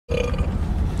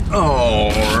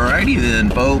Alrighty then,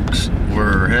 folks.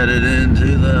 We're headed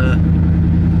into the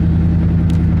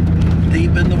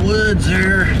deep in the woods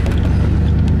here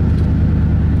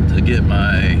to get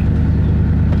my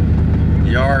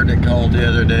yard that called the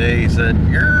other day. He said,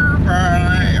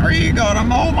 are you gonna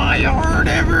mow my yard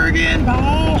ever again,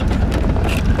 Paul?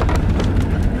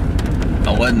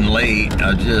 I wasn't late.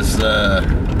 I just,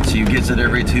 she gets it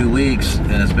every 2 weeks,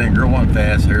 and it's been growing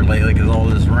fast here lately because all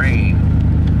this rain.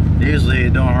 Usually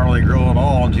it don't hardly grow at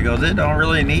all, and she goes, it don't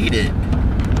really need it.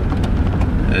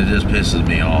 It just pisses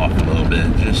me off a little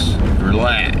bit. Just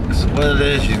relax. What it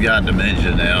is, she's got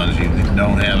dementia now, and she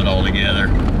don't have it all together.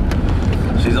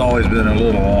 She's always been a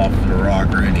little off the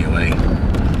rocker anyway.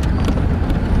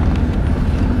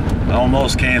 I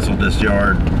almost canceled this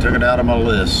yard. Took it out of my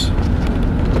list.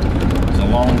 It's a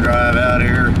long drive out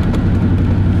here,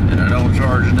 and I don't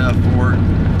charge enough for it.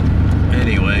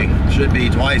 Anyway, should be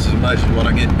twice as much as what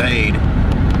I get paid.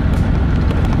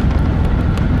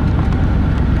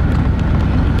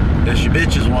 If she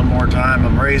bitches one more time,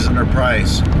 I'm raising her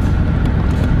price.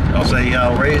 I'll say, yeah,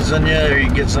 I'll raise on you, or you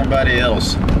get somebody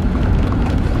else.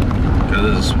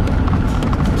 Because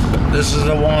this is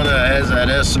the one that has that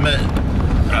estimate.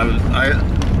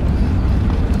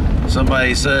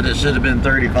 Somebody said it should have been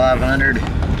 $3,500,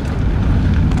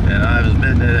 and I was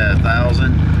bidding it at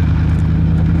 $1,000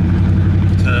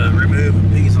 to remove a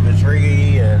piece of a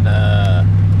tree and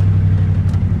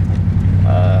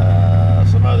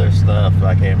some other stuff.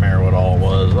 I can't remember what all it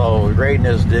was. Oh, we're grading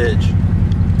this ditch.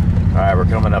 Alright, we're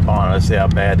coming up on it. Let's see how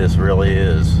bad this really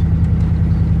is.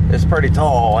 It's pretty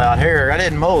tall out here. I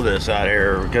didn't mow this out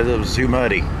here because it was too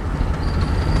muddy.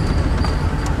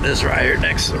 This right here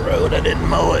next to the road, I didn't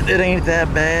mow it. It ain't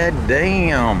that bad.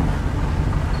 Damn.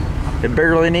 It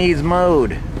barely needs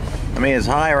mowed. I mean, it's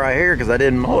high right here because I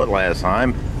didn't mow it last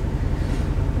time.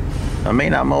 I may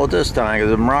not mow it this time because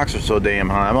them rocks are so damn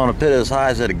high. I'm gonna put it as high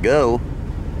as it'll go.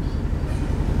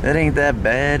 It ain't that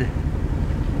bad.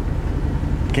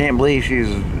 Can't believe she's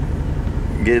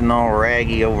getting all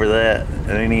raggy over that.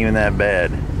 It ain't even that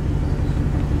bad.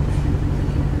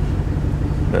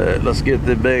 But let's get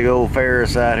the big old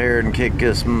Ferris out here and kick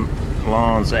this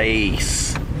lawn's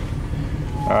ace.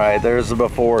 Alright, there's the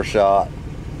before shot.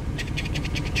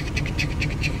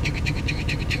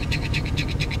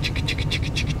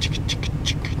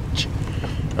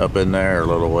 Up in there a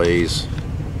little ways.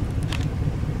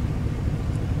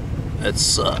 It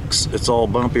sucks. It's all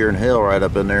bumpier than hell right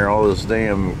up in there. All this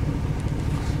damn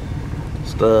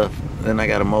stuff. Then I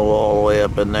gotta mow all the way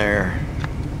up in there.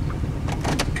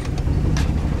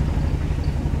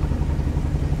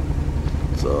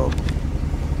 So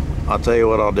I'll tell you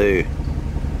what I'll do.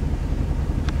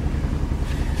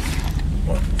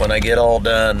 When I get all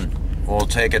done, we'll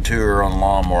take a tour on the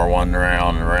lawnmower, one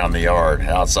round around the yard,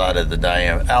 outside of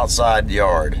the outside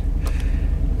yard,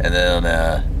 and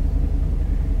then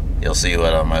you'll see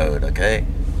what I mowed. Okay.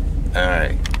 All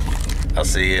right. I'll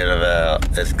see you in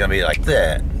about. It's gonna be like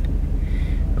that,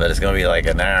 but it's gonna be like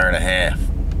an hour and a half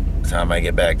by the time I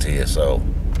get back to you. So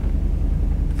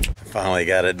finally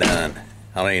got it done.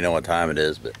 I don't even know what time it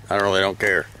is, but I really don't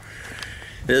care.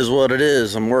 It is what it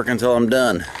is. I'm working until I'm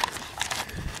done.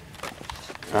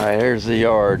 Alright, here's the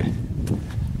yard.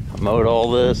 I mowed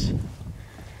all this.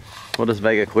 We'll just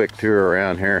make a quick tour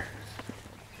around here.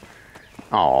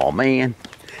 Oh man.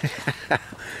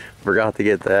 Forgot to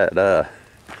get that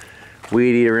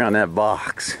weed eater around that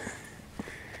box.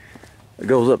 It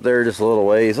goes up there just a little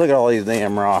ways. Look at all these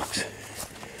damn rocks.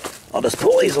 I'll just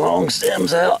pull these long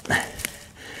stems out.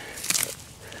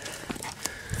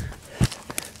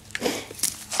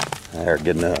 There,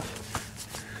 good enough.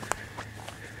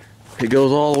 It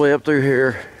goes all the way up through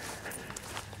here.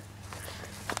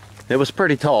 It was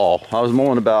pretty tall. I was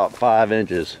mowing about 5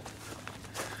 inches.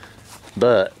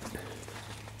 But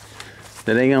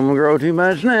it ain't gonna grow too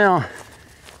much now.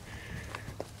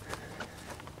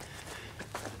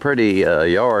 Pretty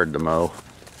yard to mow.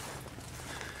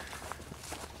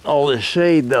 All this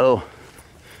shade though,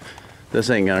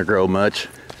 this ain't gonna grow much.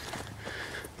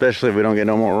 Especially if we don't get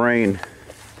no more rain.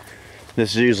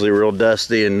 This is usually real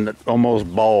dusty and almost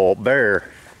bare.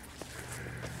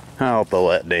 I'll throw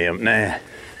that damn, nah.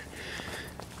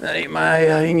 That ain't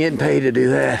I ain't getting paid to do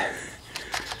that.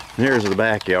 And here's the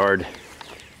backyard.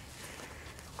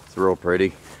 It's real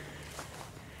pretty.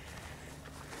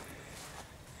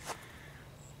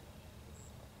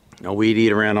 I'll weed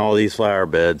eat around all these flower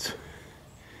beds.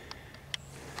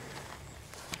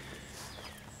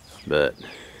 But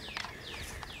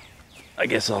I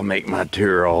guess I'll make my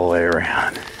tour all the way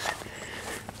around.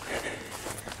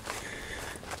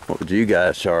 What would you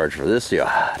guys charge for this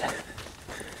yacht?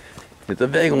 It's a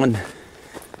big one.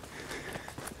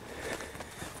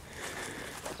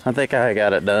 I think I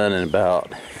got it done in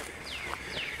about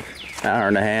an hour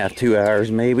and a half, 2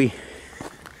 hours maybe.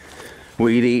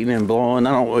 Weed eating and blowing.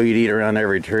 I don't weed eat around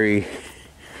every tree.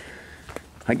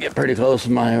 I get pretty close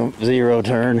to my zero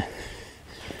turn.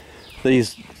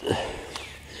 These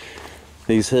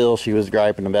hills she was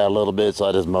griping about a little bit, so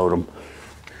I just mowed them.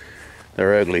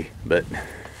 They're ugly, but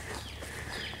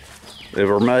they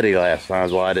were muddy last time,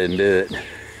 is why I didn't do it.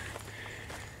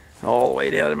 All the way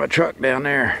down in my truck down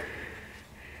there.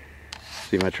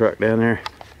 See my truck down there?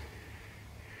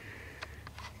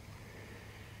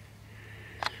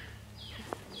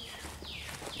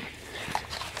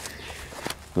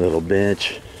 Little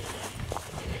bench,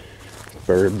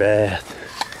 bird bath.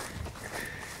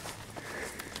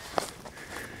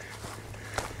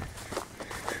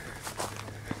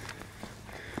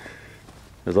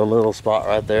 There's a little spot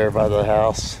right there by the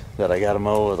house that I got to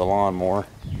mow with a lawnmower.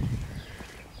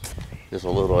 Just a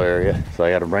little area, so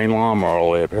I got to bring lawnmower all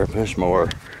the way up here, push mower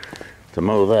to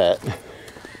mow that.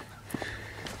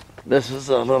 This is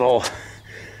a little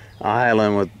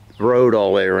island with road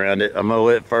all the way around it. I mow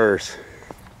it first.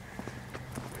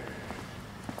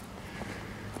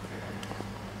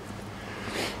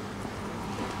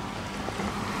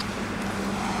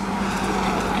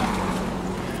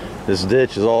 This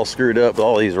ditch is all screwed up with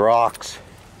all these rocks.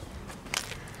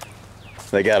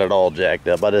 They got it all jacked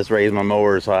up. I just raised my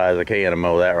mower as high as I can and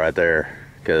mow that right there,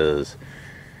 because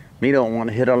me don't want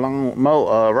to hit a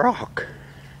rock.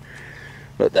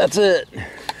 But that's it.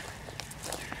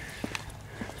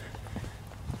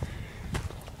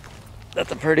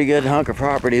 That's a pretty good hunk of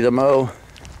property to mow.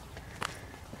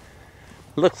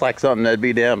 Looks like something that'd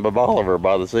be down by Bolivar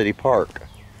by the city park.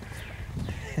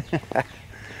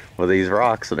 With these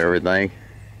rocks and everything.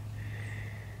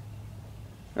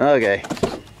 Okay.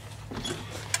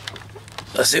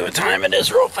 Let's see what time it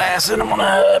is real fast, and I'm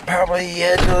gonna probably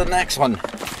head to the next one.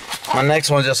 My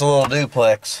next one's just a little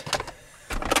duplex.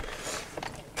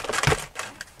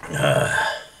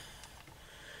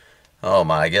 Oh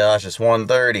my gosh, it's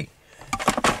 1:30.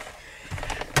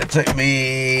 It took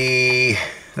me, I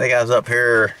think I was up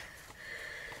here,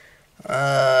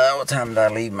 what time did I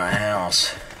leave my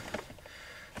house?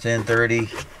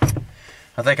 10:30.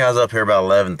 I think I was up here about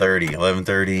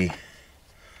 11:30.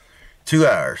 2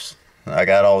 hours. I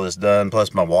got all this done,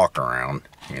 plus my walk around,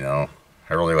 you know.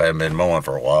 I really haven't been mowing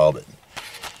for a while, but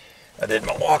I did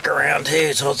my walk around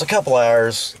too, so it's a couple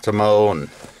hours to mow, and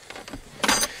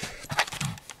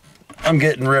I'm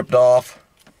getting ripped off.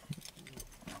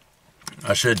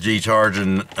 I should be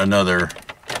charging another,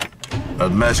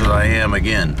 as much as I am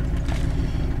again.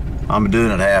 I'm doing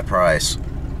it half price.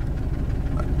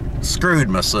 Screwed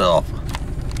myself.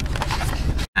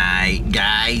 Alright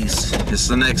guys, it's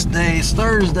the next day, it's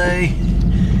Thursday.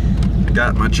 I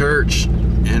got my church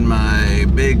and my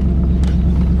big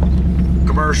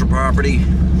commercial property.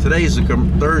 Today's the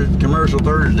commercial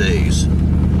Thursdays,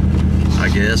 I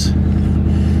guess.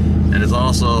 And it's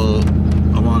also,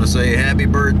 I want to say happy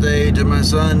birthday to my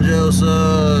son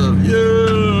Joseph.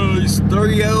 Yeah, he's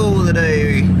 30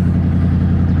 today.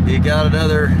 He got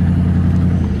another.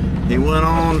 He went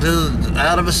on to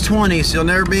out of his 20s. You'll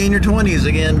never be in your 20s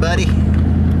again, buddy.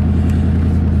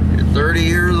 You're 30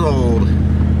 years old.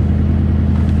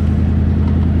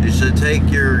 You should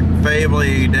take your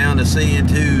family down to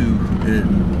CN2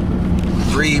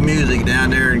 and free music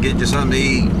down there and get you something to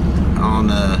eat. On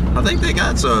I think they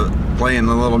got some playing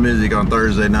a little music on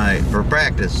Thursday night for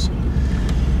practice.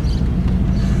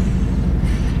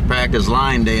 Practice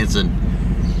line dancing.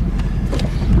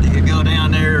 You can go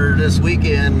down there this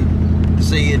weekend.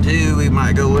 See you too. We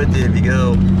might go with you if you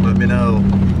go. Let me know.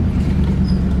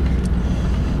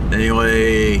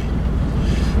 Anyway,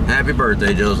 happy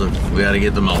birthday, Joseph. We got to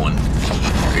get the mowing.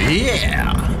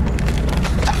 Yeah.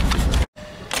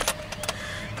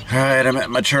 All right, I'm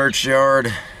at my church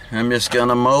yard. I'm just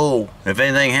gonna mow. If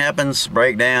anything happens,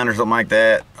 break down or something like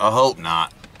that, I hope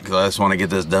not, because I just want to get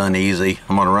this done easy.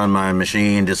 I'm gonna run my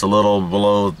machine just a little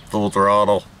below full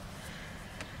throttle.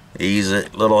 Ease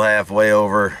it, little halfway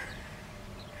over.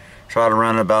 Try to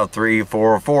run about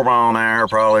 4 mile an hour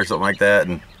probably, or something like that,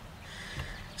 and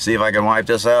see if I can wipe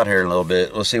this out here in a little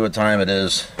bit. We'll see what time it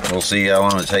is. We'll see how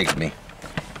long it takes me.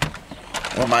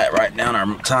 We might write down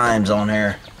our times on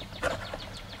here.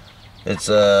 It's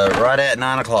right at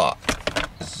 9 o'clock.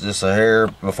 It's just a hair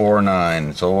before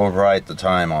 9, so we'll write the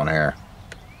time on here.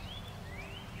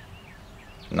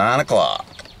 9 o'clock.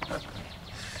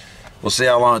 We'll see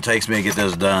how long it takes me to get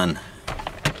this done.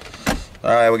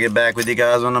 Alright, we'll get back with you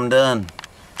guys when I'm done.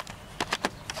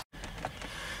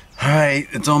 Alright,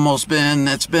 it's been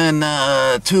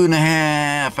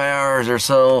 2.5 hours or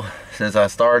so. since I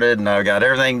started, and I got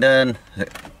everything done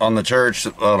on the church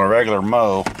on a regular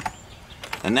mow.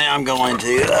 And now I'm going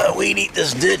to weed eat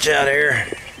this ditch out here.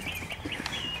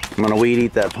 I'm gonna weed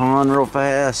eat that pond real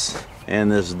fast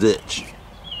and this ditch.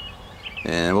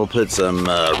 And we'll put some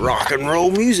rock and roll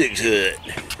music to it.